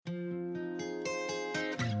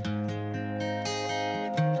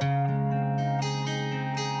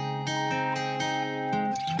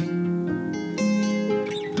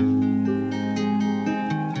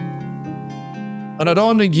And I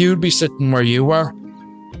don't think you'd be sitting where you were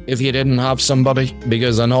if you didn't have somebody,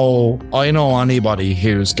 because I know anybody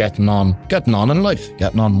who's getting on in life,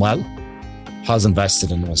 getting on well, has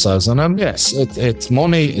invested in themselves. And yes, it's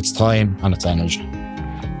money, it's time, and it's energy.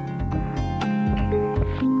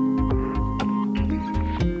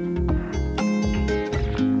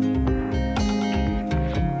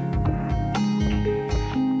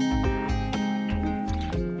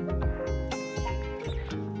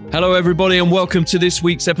 Hello, everybody, and welcome to this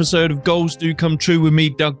week's episode of Goals Do Come True with me,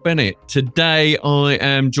 Doug Bennett. Today, I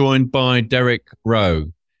am joined by Derek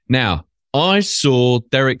Rowe. Now, I saw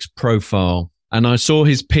Derek's profile and I saw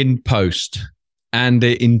his pinned post and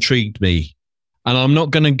it intrigued me. And I'm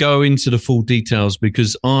not going to go into the full details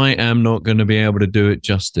because I am not going to be able to do it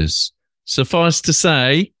justice. Suffice to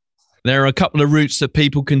say, there are a couple of routes that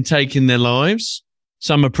people can take in their lives.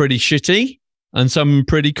 Some are pretty shitty and some are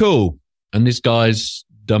pretty cool. And this guy's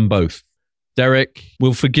done both. Derek,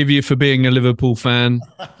 we'll forgive you for being a Liverpool fan.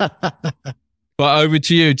 But over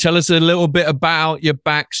to you. Tell us a little bit about your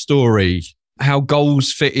backstory, how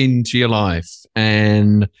goals fit into your life,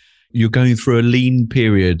 and you're going through a lean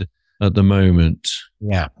period at the moment.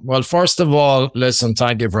 Yeah. Well, first of all, listen,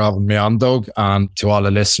 thank you for having me on, Doug, and to all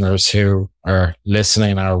the listeners who are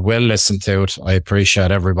listening or will listen to it. I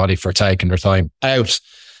appreciate everybody for taking their time out.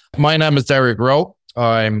 My name is Derek Rowe.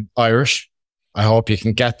 I'm Irish. I hope you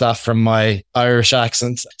can get that from my Irish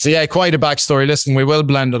accent. So yeah, quite a backstory. Listen, we will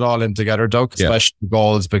blend it all in together, Doug, especially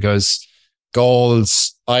goals, because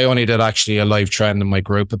goals, I only did actually a live trend in my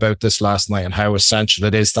group about this last night and how essential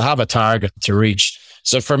it is to have a target to reach.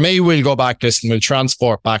 So for me, we'll go back, listen, we'll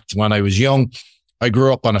transport back to when I was young. I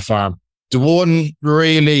grew up on a farm. The one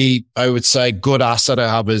really, I would say, good asset I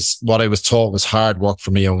have is what I was taught was hard work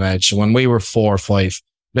from a young age. So when we were 4 or 5,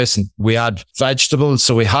 listen, we had vegetables,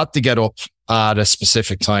 so we had to get up at a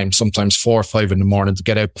specific time, sometimes 4 or 5 in the morning, to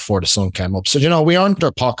get out before the sun came up. So, we earned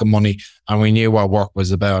our pocket money and we knew what work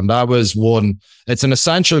was about. And that was one, it's an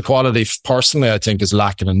essential quality, personally, I think is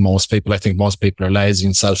lacking in most people. I think most people are lazy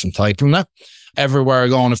and self-entitled now. Everywhere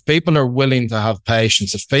going, if people are willing to have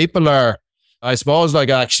patience, if people are, I suppose, like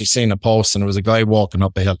I actually seen a post and there was a guy walking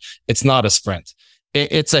up a hill. It's not a sprint.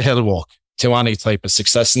 It's a hill walk to any type of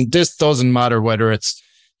success. And this doesn't matter whether it's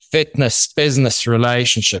fitness, business,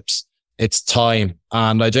 relationships. It's time.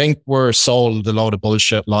 And I think we're sold a load of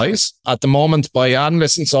bullshit lies at the moment by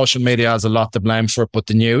analysts, and social media has a lot to blame for it, but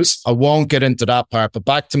the news, I won't get into that part. But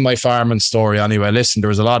back to my farming story anyway. Listen, there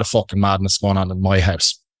was a lot of fucking madness going on in my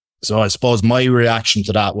house. So I suppose my reaction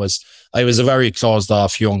to that was I was a very closed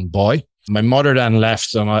off young boy. My mother then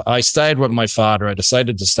left and I stayed with my father. I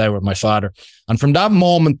decided to stay with my father. And from that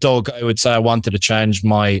moment, Doug, I would say I wanted to change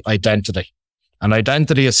my identity. And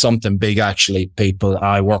identity is something big, actually, people.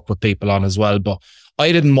 I work with people on as well, but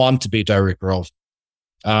I didn't want to be Derek Rowe.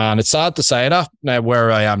 And it's sad to say that now,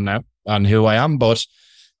 where I am now and who I am, but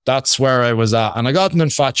that's where I was at. And I got an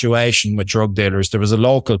infatuation with drug dealers. There was a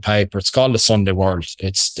local paper. It's called the Sunday World.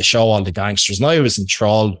 It's to show all the gangsters. And I was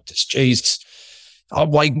enthralled with this. Jesus, I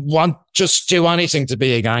want just do anything to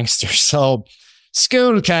be a gangster. So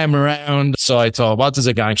school came around. So I thought, what does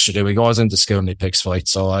a gangster do? He goes into school and he picks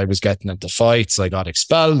fights. So I was getting into fights. I got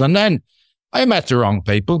expelled. And then I met the wrong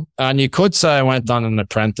people. And you could say I went on an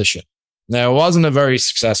apprenticeship. Now, I wasn't a very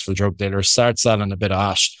successful drug dealer. Started selling a bit of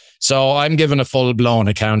hash. So I'm giving a full-blown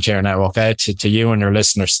account here now, okay, to you and your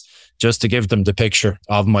listeners, just to give them the picture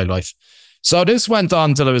of my life. So this went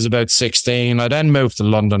on till I was about 16. I then moved to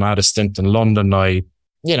London. I had a stint in London. I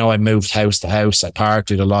moved house to house. I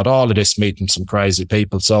partied a lot, all of this, meeting some crazy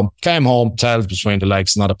people. So came home, tails between the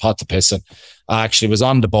legs, not a pot to piss in. I actually was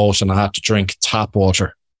on the boat and I had to drink tap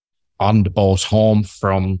water on the boat home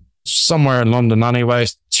from somewhere in London anyway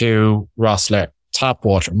to Rosslare. Tap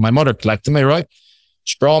water. My mother collected me, right?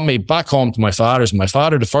 She brought me back home to my father's. My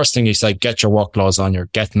father, the first thing he said, get your work clothes on, you're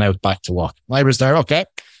getting out back to work. I was there, okay,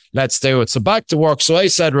 let's do it. So back to work. So I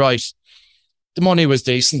said, right, the money was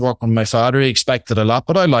decent working with my father. He expected a lot,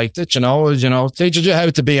 but I liked it, teaches you how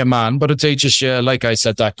to be a man, but it teaches you, like I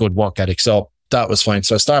said, that good work ethic. So that was fine.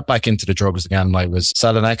 So I start back into the drugs again. I was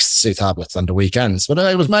selling ecstasy tablets on the weekends, but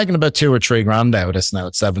I was making about 2 or 3 grand out of this now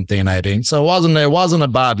at 17, 18. So it wasn't a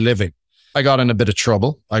bad living. I got in a bit of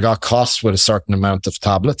trouble. I got caught with a certain amount of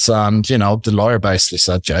tablets and, the lawyer basically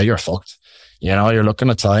said, yeah, you're fucked. You're looking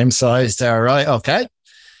at time size there, right? Okay.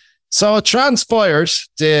 So it transpired.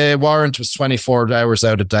 The warrant was 24 hours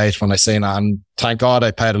out of date when I seen it. And thank God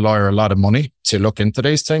I paid a lawyer a lot of money to look into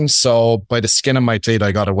these things. So by the skin of my teeth,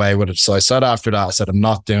 I got away with it. So I said after that, I'm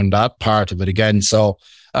not doing that part of it again. So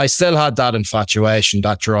I still had that infatuation,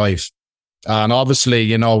 that drive. And obviously,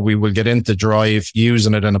 you know, we will get into drive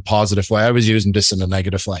using it in a positive way. I was using this in a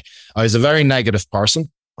negative way. I was a very negative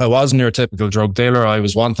person. I wasn't your typical drug dealer. I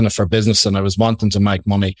was wanting it for business and I was wanting to make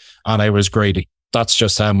money and I was greedy. That's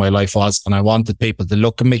just how my life was. And I wanted people to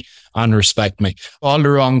look at me and respect me. All the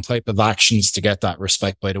wrong type of actions to get that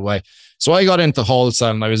respect, by the way. So I got into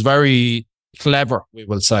wholesale and I was very clever, we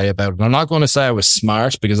will say, about it. I'm not going to say I was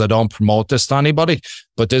smart because I don't promote this to anybody,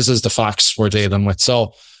 but this is the facts we're dealing with.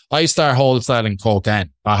 So I started wholesaling cocaine.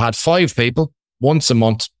 I had 5 people once a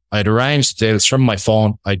month. I'd arrange deals from my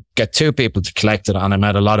phone. I'd get 2 people to collect it and I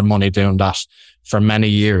made a lot of money doing that for many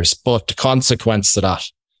years. But the consequence to that,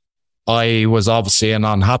 I was obviously an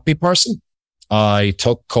unhappy person. I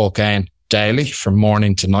took cocaine daily from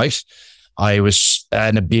morning to night. I was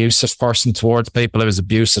an abusive person towards people. I was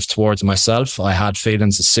abusive towards myself. I had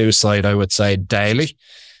feelings of suicide, I would say, daily.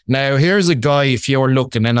 Now, here's a guy, if you're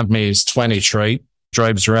looking in at me, he's 23,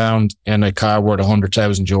 drives around in a car worth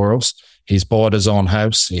 100,000 euros. He's bought his own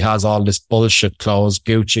house. He has all this bullshit clothes,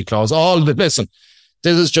 Gucci clothes, listen,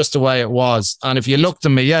 this is just the way it was. And if you looked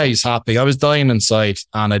at me, yeah, he's happy. I was dying inside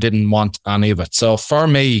and I didn't want any of it. So for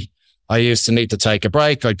me, I used to need to take a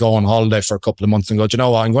break. I'd go on holiday for a couple of months and go, do you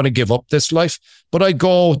know what? I'm going to give up this life. But I'd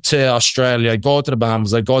go to Australia, I'd go to the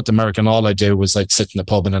Bahamas, I'd go to America, and all I do was I'd sit in the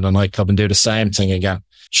pub and in a nightclub and do the same thing again.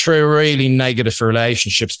 Through really negative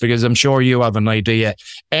relationships, because I'm sure you have an idea.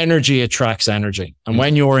 Energy attracts energy. And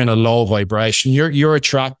when you're in a low vibration, you're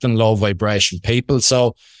attracting low vibration people.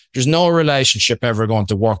 So there's no relationship ever going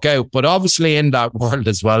to work out. But obviously in that world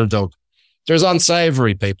as well, Doug, there's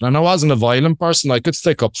unsavory people. And I wasn't a violent person. I could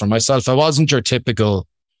stick up for myself. I wasn't your typical,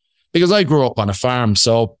 because I grew up on a farm.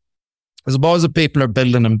 So I suppose that people are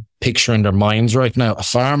building a picture in their minds right now. A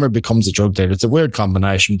farmer becomes a drug dealer. It's a weird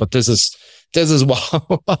combination, but this is what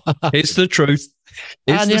it's the truth.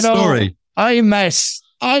 It's the story.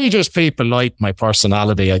 I just people like my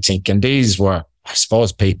personality, I think. And these were, I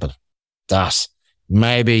suppose, people that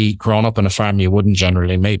maybe growing up on a farm you wouldn't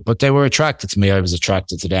generally meet, but they were attracted to me. I was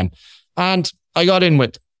attracted to them. And I got in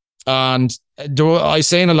with, and I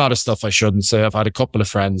seen a lot of stuff I shouldn't say. I've had a couple of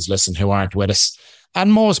friends, listen, who aren't with us.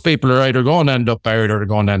 And most people are either going to end up buried or they're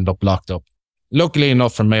going to end up locked up. Luckily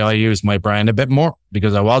enough for me, I used my brain a bit more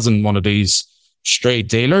because I wasn't one of these street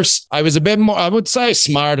dealers. I was a bit more, I would say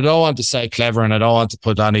smart. I don't want to say clever and I don't want to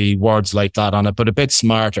put any words like that on it, but a bit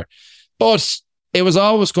smarter. But it was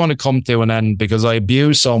always going to come to an end because I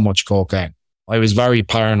abused so much cocaine. I was very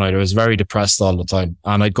paranoid. I was very depressed all the time.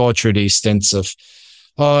 And I'd go through these stints of,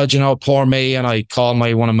 oh, do you know, poor me. And I call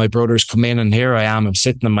one of my brothers, come in, and here I am. I'm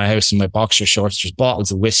sitting in my house in my boxer shorts. There's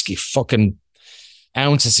bottles of whiskey, fucking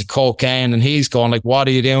ounces of cocaine. And he's going like, what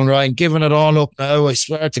are you doing, Ryan? Giving it all up now. I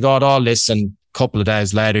swear to God, all this. And a couple of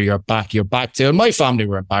days later, you're back to it. And my family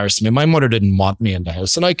were embarrassing me. My mother didn't want me in the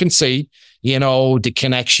house. And I can see, you know, the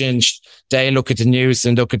connections. They look at the news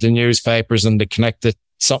and look at the newspapers and they connect it,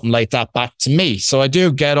 something like that back to me. So I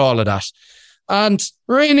do get all of that. And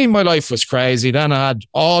really, my life was crazy. Then I had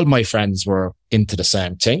all my friends were into the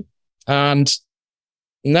same thing. And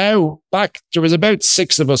now there was about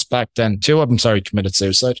 6 of us back then. 2 of them, committed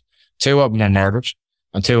suicide. 2 of them are murdered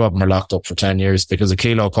and 2 of them are locked up for 10 years because a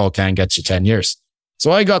kilo of cocaine gets you 10 years.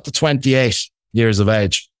 So I got to 28 years of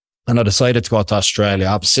age and I decided to go to Australia.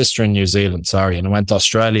 I have a sister in New Zealand, and I went to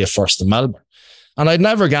Australia first in Melbourne. And I'd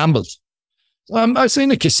never gambled. I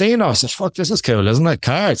seen a casino. I said, fuck, this is cool, isn't it?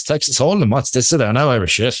 Cards, Texas Hold'em. What's this? I don't know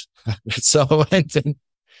Irish shit. So I went and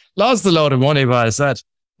lost a load of money, but I said,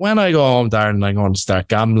 when I go home, Darren, I'm going to start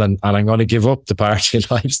gambling and I'm going to give up the party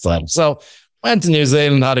lifestyle. So went to New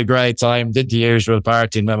Zealand, had a great time, did the usual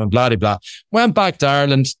partying, blah, blah, blah. Went back to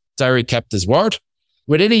Ireland. Derry kept his word.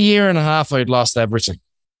 Within a year and a half, I'd lost everything.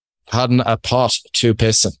 Hadn't a pot to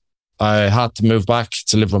piss in. I had to move back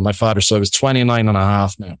to live with my father. So I was 29 and a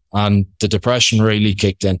half now. And the depression really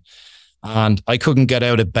kicked in. And I couldn't get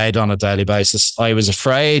out of bed on a daily basis. I was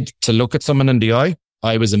afraid to look at someone in the eye.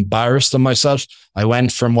 I was embarrassed of myself. I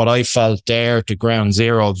went from what I felt there to ground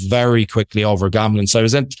zero very quickly over gambling. So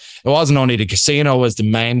it wasn't only the casino was the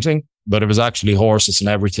main thing, but it was actually horses and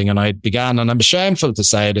everything. And I began, and I'm shameful to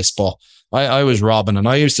say this, but I was robbing, and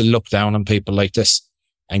I used to look down on people like this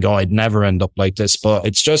and go, I'd never end up like this. But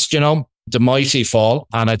it's just, the mighty fall.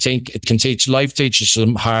 And I think it can life teaches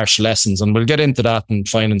some harsh lessons. And we'll get into that and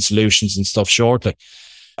finding solutions and stuff shortly.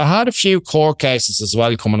 I had a few court cases as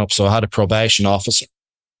well coming up. So I had a probation officer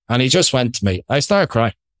and he just went to me. I started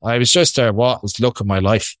crying. I was just there. What was the look of my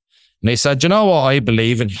life? And he said, you know what? I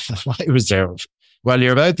believe in you. I was there. Well,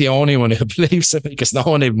 you're about the only one who believes in me because no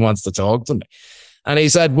one even wants to talk to me. And he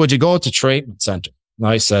said, would you go to treatment centre? And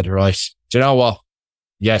I said, right. Do you know what?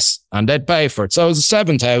 Yes. And they'd pay for it. So it was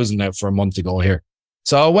 7,000 now for a month to go here.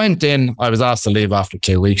 So I went in, I was asked to leave after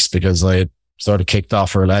 2 weeks because I had sort of kicked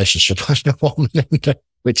off a relationship with a woman in there,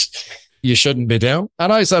 which you shouldn't be doing.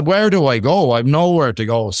 And I said, where do I go? I've nowhere to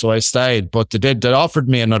go. So I stayed, but they offered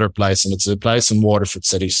me another place, and it's a place in Waterford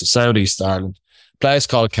City, so Southeast Ireland, a place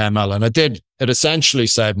called Kemmel. And it essentially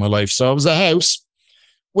saved my life. So it was a house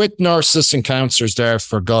with nurses and counsellors there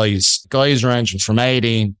for guys ranging from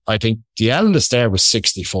 18. I think the eldest there was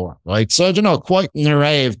 64, right? So, quite an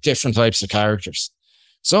array of different types of characters.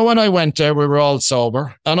 So when I went there, we were all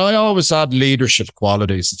sober, and I always had leadership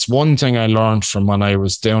qualities. It's one thing I learned from when I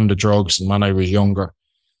was doing the drugs and when I was younger.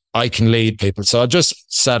 I can lead people. So I just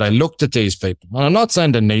said, I looked at these people, and I'm not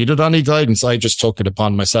saying they needed any guidance. I just took it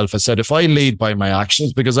upon myself. I said, if I lead by my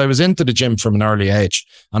actions, because I was into the gym from an early age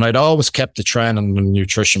and I'd always kept the training and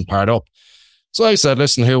nutrition part up. So I said,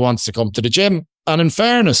 listen, who wants to come to the gym? And in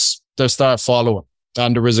fairness, they start following.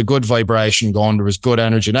 And there was a good vibration going. There was good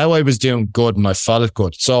energy. Now I was doing good and I felt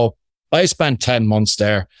good. So I spent 10 months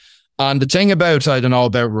there. And the thing about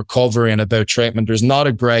recovery and about treatment, there's not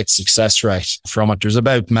a great success rate from it. There's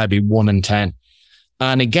about maybe 1 in 10.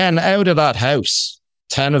 And again, out of that house,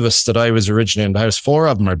 10 of us that I was originally in the house, 4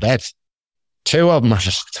 of them are dead. 2 of them are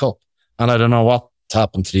locked up. And I don't know what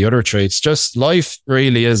happened to the other 3. It's just life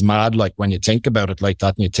really is mad. Like when you think about it like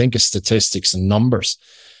that and you think of statistics and numbers.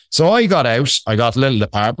 So I got out, I got a little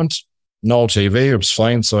apartment, no TV, it was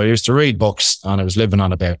fine. So I used to read books and I was living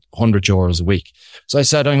on about €100 a week. So I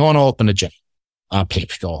said, I'm going to open a gym. And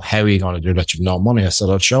people go, how are you going to do that? You've no money. I said,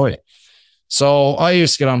 I'll show you. So I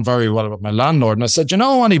used to get on very well with my landlord. And I said,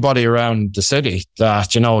 anybody around the city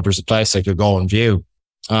that, there's a place I could go and view?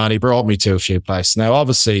 And he brought me to a few places. Now,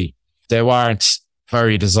 obviously, they weren't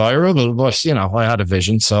very desirable, but, I had a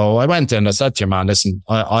vision. So I went in, I said to your man, listen,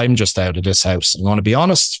 I'm just out of this house. I'm going to be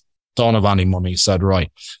honest, don't have any money. He said, right,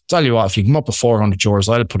 tell you what, if you come up with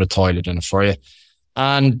 €400, I'll put a toilet in it for you.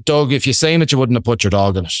 And Doug, if you seen it, you wouldn't have put your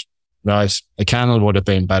dog in it. Right. A kennel would have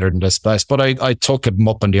been better than this place. But I took him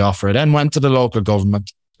up on the offer. I then went to the local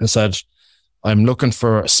government and said, I'm looking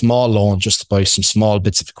for a small loan just to buy some small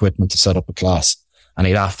bits of equipment to set up a class. And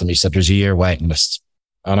he laughed at me. He said, there's a year waiting list.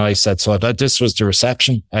 And I said, so this was the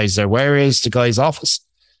reception. I said, where is the guy's office?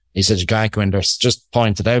 He said, you can't go in there. Just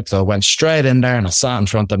pointed out. So I went straight in there and I sat in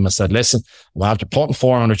front of him. I said, listen, I'm after putting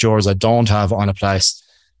 €400 I don't have on a place.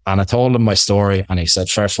 And I told him my story and he said,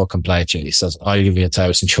 fair fucking play to you. He says, I'll give you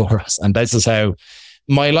 €1,000. And this is how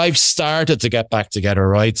my life started to get back together,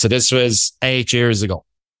 right? So this was 8 years ago.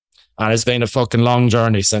 And it's been a fucking long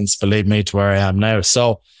journey since, believe me, to where I am now.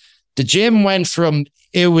 So the gym went from,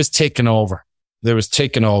 it was ticking over. There was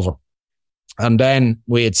ticking over. And then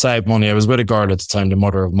we had saved money. I was with a girl at the time, the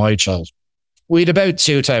mother of my child. We had about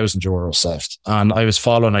 €2,000 saved. And I was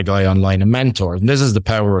following a guy online, a mentor. And this is the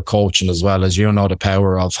power of coaching as well, as the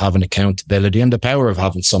power of having accountability and the power of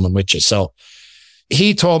having someone with you. So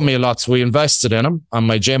he taught me a lot. So we invested in him and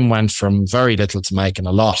my gym went from very little to making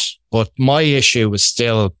a lot. But my issue was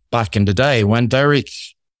still back in the day when Derek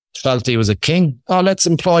felt he was a king. Oh, let's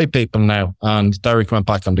employ people now. And Derek went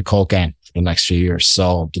back on the cocaine for the next few years.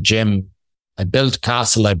 So the gym, I built a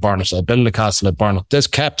castle, I burn it. I built a castle, I burn it. This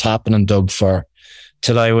kept happening, Doug,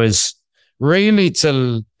 till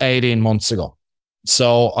 18 months ago.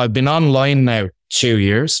 So I've been online now 2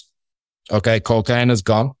 years. Okay, cocaine is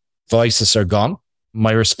gone. Vices are gone.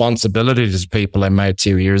 My responsibility to people I made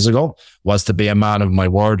 2 years ago was to be a man of my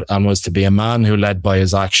word and was to be a man who led by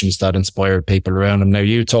his actions that inspired people around him. Now,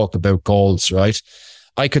 you talk about goals, right?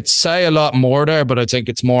 I could say a lot more there, but I think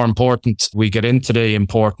it's more important we get into the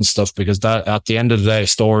important stuff because that at the end of the day, a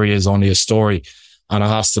story is only a story and it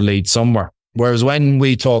has to lead somewhere. Whereas when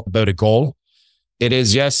we talk about a goal, it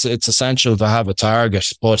is, yes, it's essential to have a target,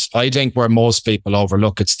 but I think where most people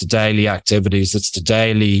overlook, it's the daily activities, it's the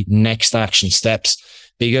daily next action steps.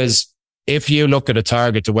 Because if you look at a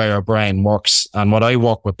target, the way our brain works, and what I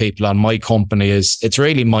work with people on my company is, it's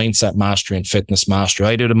really mindset mastery and fitness mastery.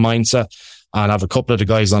 I do the mindset and I have a couple of the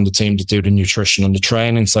guys on the team to do the nutrition and the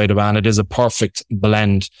training side of it. And it is a perfect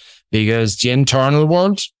blend because the internal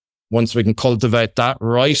world, once we can cultivate that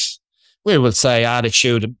right, we will say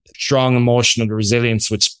attitude, strong emotion and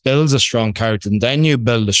resilience, which builds a strong character. And then you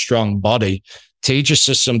build a strong body, teaches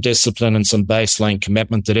us some discipline and some baseline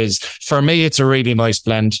commitment. It is, for me, it's a really nice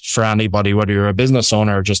blend for anybody, whether you're a business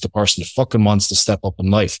owner or just a person that fucking wants to step up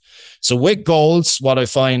in life. So with goals, what I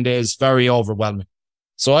find is very overwhelming.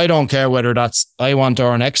 So I don't care whether that's, I want to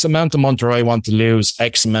earn X amount a month or I want to lose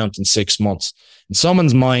X amount in 6 months. In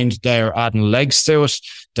someone's mind, they're adding legs to it.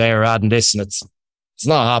 They're adding this and it's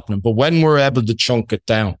not happening. But when we're able to chunk it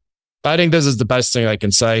down, I think this is the best thing I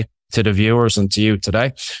can say. to the viewers and to you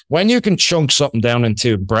today. When you can chunk something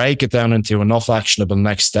break it down into enough actionable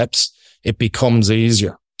next steps, it becomes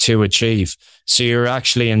easier to achieve. So you're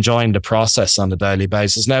actually enjoying the process on a daily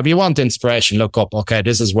basis. Now, if you want inspiration, look up, okay,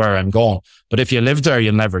 this is where I'm going. But if you live there,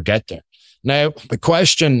 you'll never get there. Now, the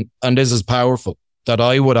question, and this is powerful, that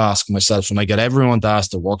I would ask myself, and I get everyone to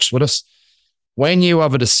ask that works with us, when you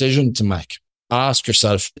have a decision to make, ask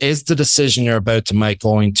yourself, is the decision you're about to make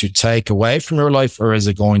going to take away from your life, or is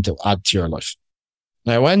it going to add to your life?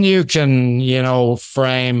 Now, when you can,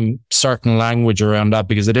 frame certain language around that,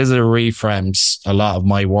 because it reframes a lot of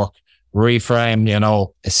my work, reframe,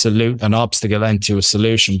 an obstacle into a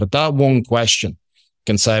solution. But that one question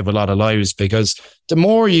can save a lot of lives, because the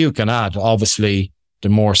more you can add, obviously, the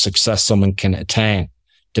more success someone can attain,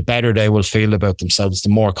 the better they will feel about themselves, the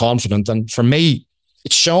more confident. And for me,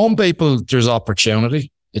 it's showing people there's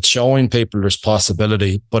opportunity. It's showing people there's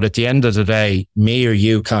possibility. But at the end of the day, me or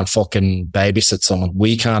you can't fucking babysit someone.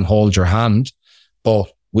 We can't hold your hand,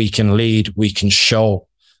 but we can lead, we can show.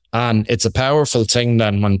 And it's a powerful thing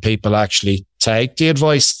then when people actually take the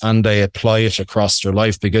advice and they apply it across their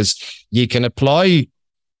life, because you can apply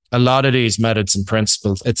a lot of these methods and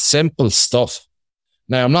principles. It's simple stuff.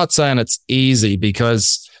 Now, I'm not saying it's easy,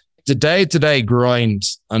 because the day-to-day grind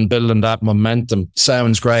and building that momentum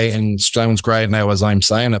sounds great now as I'm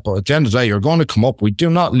saying it. But at the end of the day, you're going to come up. We do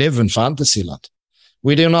not live in fantasy land.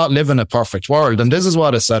 We do not live in a perfect world. And this is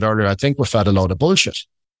what I said earlier. I think we're fed a load of bullshit.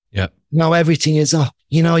 Yeah. Now everything is,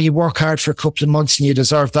 you work hard for a couple of months and you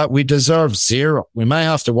deserve that. We deserve zero. We may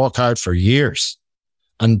have to work hard for years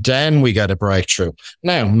and then we get a breakthrough.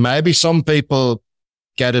 Now, maybe some people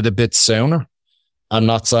get it a bit sooner. I'm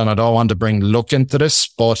not saying I don't want to bring luck into this,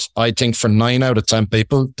 but I think for 9 out of 10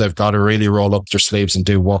 people, they've got to really roll up their sleeves and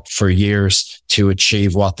do work for years to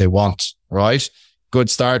achieve what they want, right? Good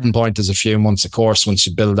starting point is a few months, of course, once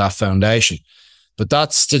you build that foundation. But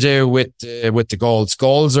that's to do with the goals.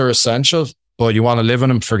 Goals are essential, but you want to live in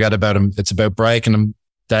them, forget about them. It's about breaking them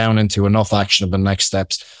down into enough actionable next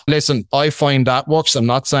steps. Listen, I find that works. I'm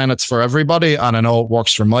not saying it's for everybody, and I know it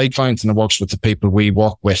works for my clients and it works with the people we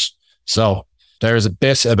work with. So there's a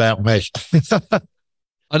bit about me.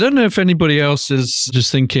 I don't know if anybody else is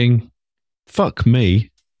just thinking, fuck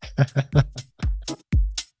me.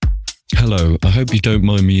 Hello, I hope you don't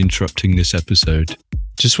mind me interrupting this episode.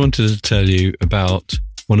 Just wanted to tell you about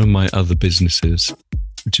one of my other businesses,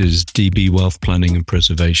 which is DB Wealth Planning and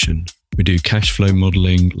Preservation. We do cash flow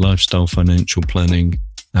modeling, lifestyle financial planning,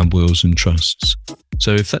 and wills and trusts.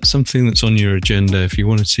 So if that's something that's on your agenda, if you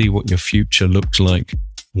want to see what your future looks like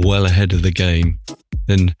well ahead of the game,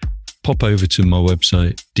 then pop over to my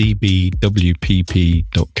website, dbwpp.co.uk,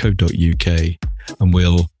 and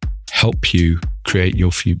we'll help you create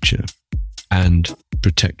your future and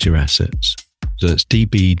protect your assets. So that's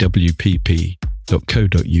dbwpp.co.uk.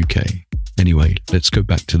 Anyway, let's go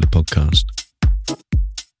back to the podcast.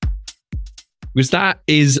 Because that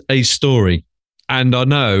is a story. And I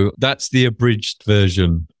know that's the abridged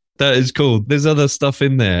version. That is cool. There's other stuff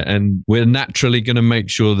in there. And we're naturally going to make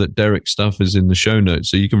sure that Derek's stuff is in the show notes.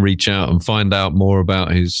 So you can reach out and find out more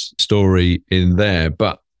about his story in there.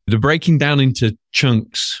 But the breaking down into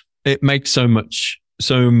chunks, it makes so much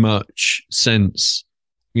sense.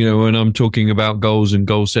 When I'm talking about goals and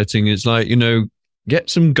goal setting, it's like, get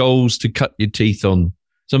some goals to cut your teeth on.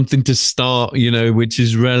 Something to start, which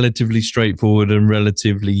is relatively straightforward and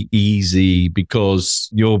relatively easy, because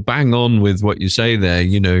you're bang on with what you say there.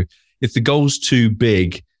 If the goal's too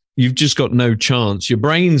big, you've just got no chance. Your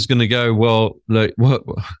brain's going to go, well, look,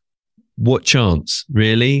 what chance?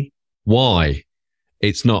 Really? Why?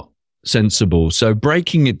 It's not sensible. So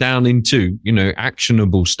breaking it down into,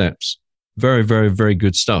 actionable steps. Very, very, very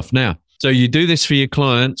good stuff. Now, so you do this for your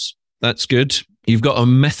clients. That's good. You've got a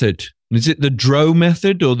method. Is it the DRO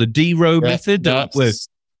method or the D-Row method?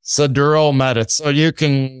 So the Rowe method. So you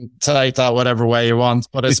can take that whatever way you want.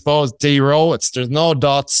 But I suppose D-Row, there's no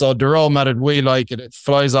dots. So the Rowe method, we like it. It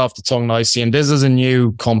flies off the tongue nicely. And this is a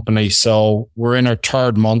new company. So we're in our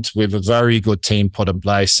 3rd month. We have a very good team put in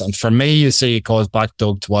place. And for me, you see, it goes back,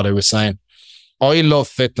 Doug, to what I was saying. I love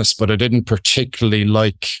fitness, but I didn't particularly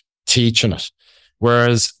like teaching it.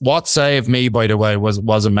 Whereas what saved me, by the way, was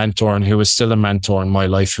a mentor, and who is still a mentor in my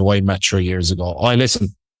life, who I met 3 years ago. I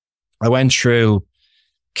went through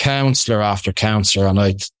counselor after counselor, and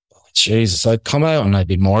I'd come out and I'd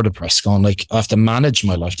be more depressed, going like, I have to manage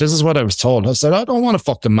my life. This is what I was told. I said, I don't want to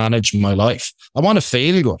fucking manage my life. I want to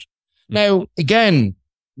feel good. Now, again,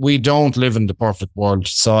 we don't live in the perfect world.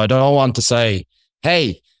 So I don't want to say,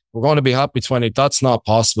 hey, we're going to be happy 20. That's not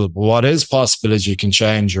possible. But what is possible is you can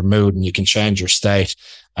change your mood and you can change your state.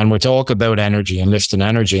 And we talk about energy and lifting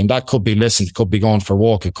energy. And that could be, listen, it could be going for a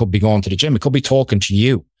walk. It could be going to the gym. It could be talking to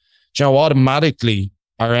you. You know, automatically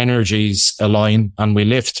our energies align and we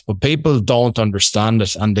lift, but people don't understand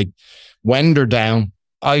it. And when they're down,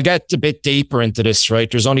 I'll get a bit deeper into this, right?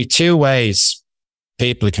 There's only two ways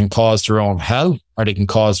people can cause their own hell or they can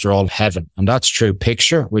cause their own heaven. And that's through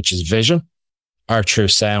picture, which is vision, or through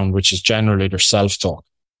sound, which is generally their self-talk.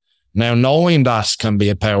 Now, knowing that can be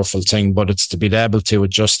a powerful thing, but it's to be able to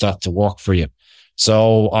adjust that to work for you.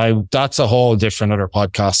 So that's a whole different other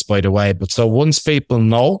podcast, by the way. But so once people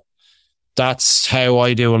know, that's how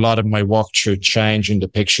I do a lot of my work through changing the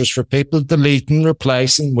pictures for people, deleting,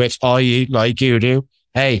 replacing with, i.e., like you do.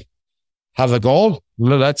 Hey, have a goal.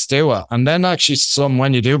 Let's do it. And then actually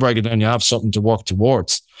when you do break it down, you have something to work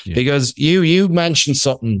towards. Yeah. Because you mentioned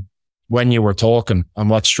something when you were talking, and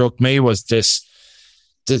what struck me was this.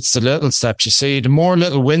 It's the little steps. You see, the more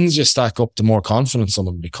little wins you stack up, the more confident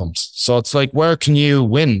someone becomes. So it's like, where can you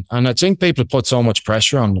win? And I think people put so much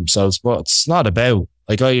pressure on themselves, but it's not about,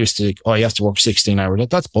 like I used to think, you have to work 16 hours.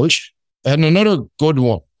 That's bullshit. And another good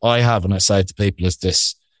one I have, and I say to people, is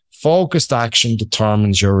this: focused action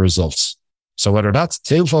determines your results. So whether that's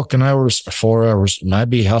 2 fucking hours or 4 hours,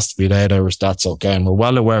 maybe it has to be 8 hours, that's okay. And we're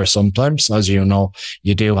well aware sometimes, as you know,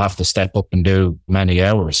 you do have to step up and do many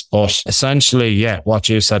hours. But essentially, yeah, what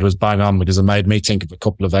you said was bang on, because it made me think of a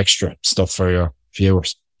couple of extra stuff for your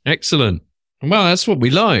viewers. Excellent. Well, that's what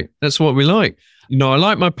we like. That's what we like. You know, I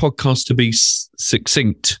like my podcast to be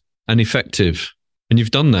succinct and effective. And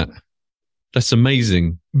you've done that. That's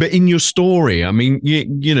amazing. But in your story, I mean,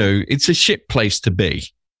 you know, it's a shit place to be.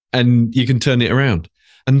 And you can turn it around.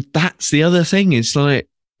 And that's the other thing. It's like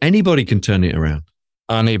anybody can turn it around.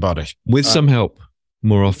 Anybody. With some help,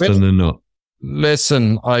 more often than not.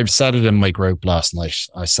 Listen, I've said it in my group last night.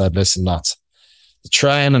 I said, listen, the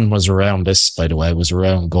training was around this, by the way, was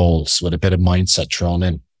around goals with a bit of mindset thrown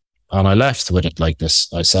in. And I left with it like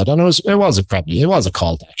this. I said, and it was a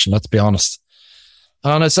call to action, let's be honest.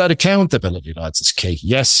 And I said, accountability, lads, is key.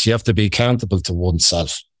 Yes, you have to be accountable to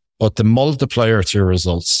oneself. But the multiplier to your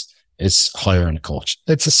results is hiring a coach.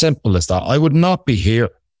 It's as simple as that. I would not be here.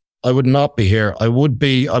 I've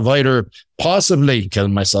either possibly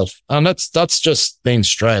killed myself. And that's just being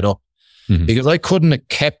straight up. Mm-hmm. Because I couldn't have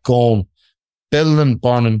kept going, building,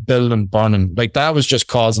 burning. Like that was just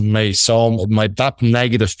causing me that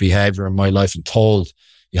negative behavior in my life, and told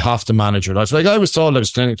you have to manage your life. Like I was told I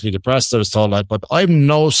was clinically depressed. I was told that, but I have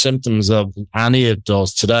no symptoms of any of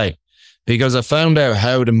those today. Because I found out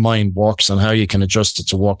how the mind works and how you can adjust it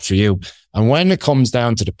to work for you. And when it comes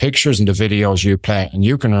down to the pictures and the videos you play, and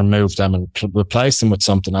you can remove them and replace them with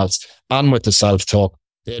something else, and with the self-talk,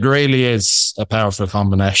 it really is a powerful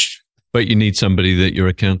combination. But you need somebody that you're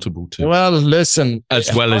accountable to. Well, listen.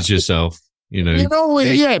 As well as yourself, you know.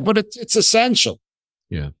 Yeah, but it's essential.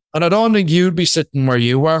 Yeah. And I don't think you'd be sitting where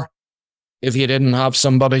you were if you didn't have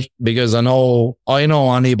somebody, because I know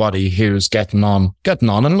anybody who's getting on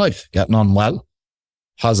in life, getting on well,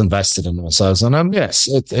 has invested in themselves. And yes,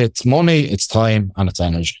 it's money, it's time, and it's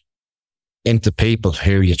energy into people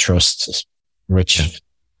who you trust, which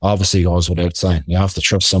obviously goes without saying. You have to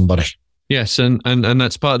trust somebody. Yes. And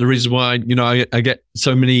that's part of the reason why, you know, I get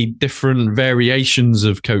so many different variations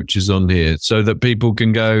of coaches on here, so that people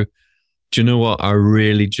can go, do you know what? I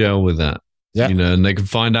really gel with that. Yeah. You know, and they can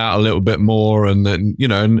find out a little bit more, and then, you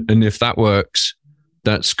know, and if that works,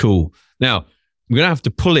 that's cool. Now, we're going to have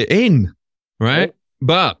to pull it in, right? Yeah.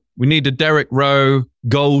 But we need a Derek Rowe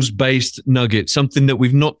goals-based nugget, something that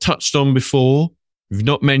we've not touched on before, we've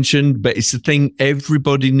not mentioned, but it's the thing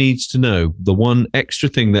everybody needs to know, the one extra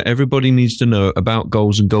thing that everybody needs to know about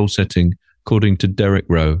goals and goal setting, according to Derek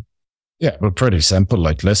Rowe. Yeah, well, pretty simple.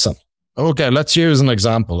 Like, listen. Okay, let's use an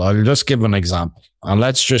example. I'll just give an example, and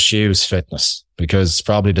let's just use fitness, because it's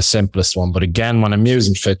probably the simplest one. But again, when I'm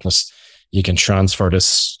using fitness, you can transfer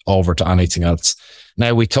this over to anything else.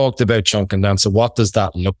 Now, we talked about chunking down. So what does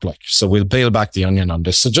that look like? So we'll peel back the onion on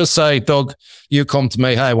this. So just say, Doug, you come to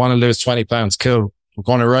me, hey, I want to lose 20 pounds. Cool. We're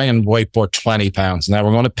going to write and whiteboard 20 pounds. Now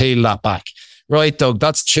we're going to peel that back. Right, Doug,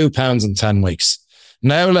 that's 2 pounds in 10 weeks.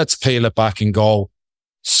 Now let's peel it back and go,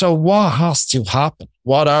 so what has to happen?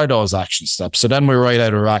 What are those action steps? So then we write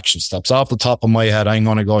out our action steps. Off the top of my head, I'm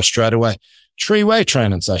going to go straight away. 3 weight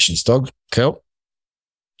training sessions, Doug. Cool.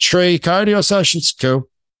 3 cardio sessions. Cool.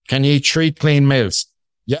 Can you eat 3 clean meals?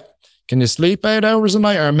 Yep. Can you sleep 8 hours a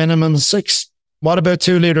night or a minimum of 6? What about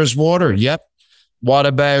 2 liters water? Yep. What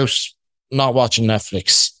about not watching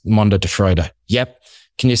Netflix Monday to Friday? Yep.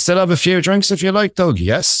 Can you still have a few drinks if you like, Doug?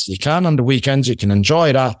 Yes, you can. On the weekends, you can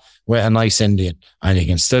enjoy that with a nice Indian, and you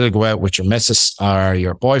can still go out with your missus or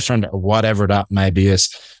your boyfriend or whatever that maybe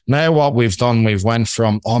is. Now what we've done, we've went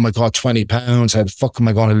from, oh my God, 20 pounds. How the fuck am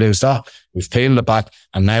I going to lose that? We've peeled it back,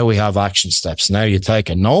 and now we have action steps. Now you take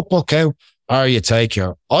a notebook out, or you take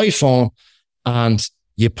your iPhone and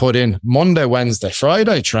you put in Monday, Wednesday,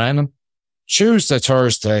 Friday training, Tuesday,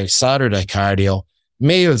 Thursday, Saturday cardio,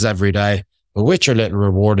 meals every day, but with your little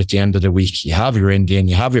reward at the end of the week. You have your Indian,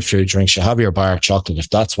 you have your food drinks, you have your bar of chocolate if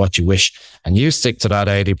that's what you wish, and you stick to that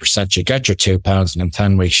 80%, you get your £2, and in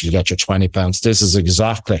 10 weeks you get your £20. This is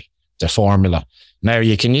exactly the formula. Now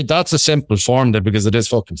you can, that's a simple formula because it is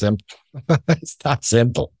fucking simple. It's that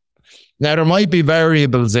simple. Now there might be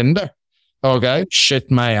variables in there. Okay,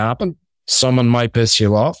 shit may happen. Someone might piss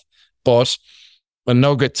you off, but the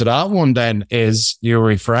nugget to that one then is you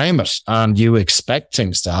reframe it and you expect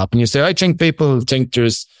things to happen. You say, I think people think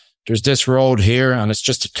there's this road here and it's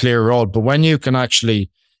just a clear road. But when you can actually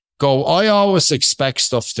go, I always expect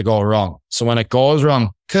stuff to go wrong. So when it goes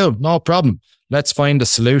wrong, cool, no problem. Let's find a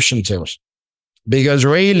solution to it. Because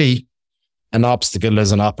really, an obstacle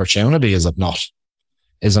is an opportunity, is it not?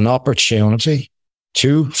 Is an opportunity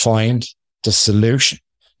to find the solution.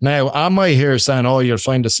 Now, am I here saying, oh, you'll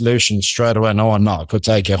find a solution straight away? No, I'm not. It could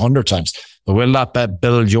take you 100 times. But will that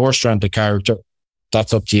build your strength of character?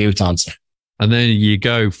 That's up to you to answer. And there you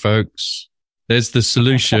go, folks. There's the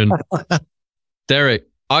solution. Derek,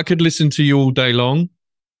 I could listen to you all day long.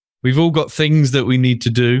 We've all got things that we need to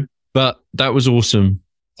do, but that was awesome.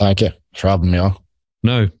 Thank you for having me on.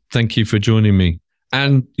 No, thank you for joining me.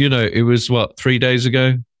 And, it was 3 days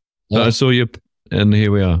ago that I saw you, and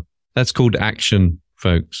here we are. That's called action,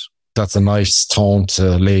 folks. That's a nice tone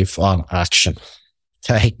to leave on action.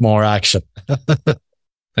 Take more action.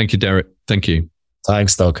 Thank you, Derek. Thank you.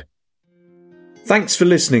 Thanks, Doug. Thanks for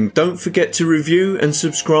listening. Don't forget to review and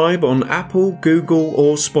subscribe on Apple, Google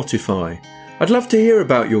or Spotify. I'd love to hear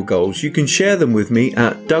about your goals. You can share them with me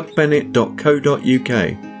at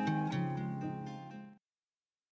dougbennett.co.uk.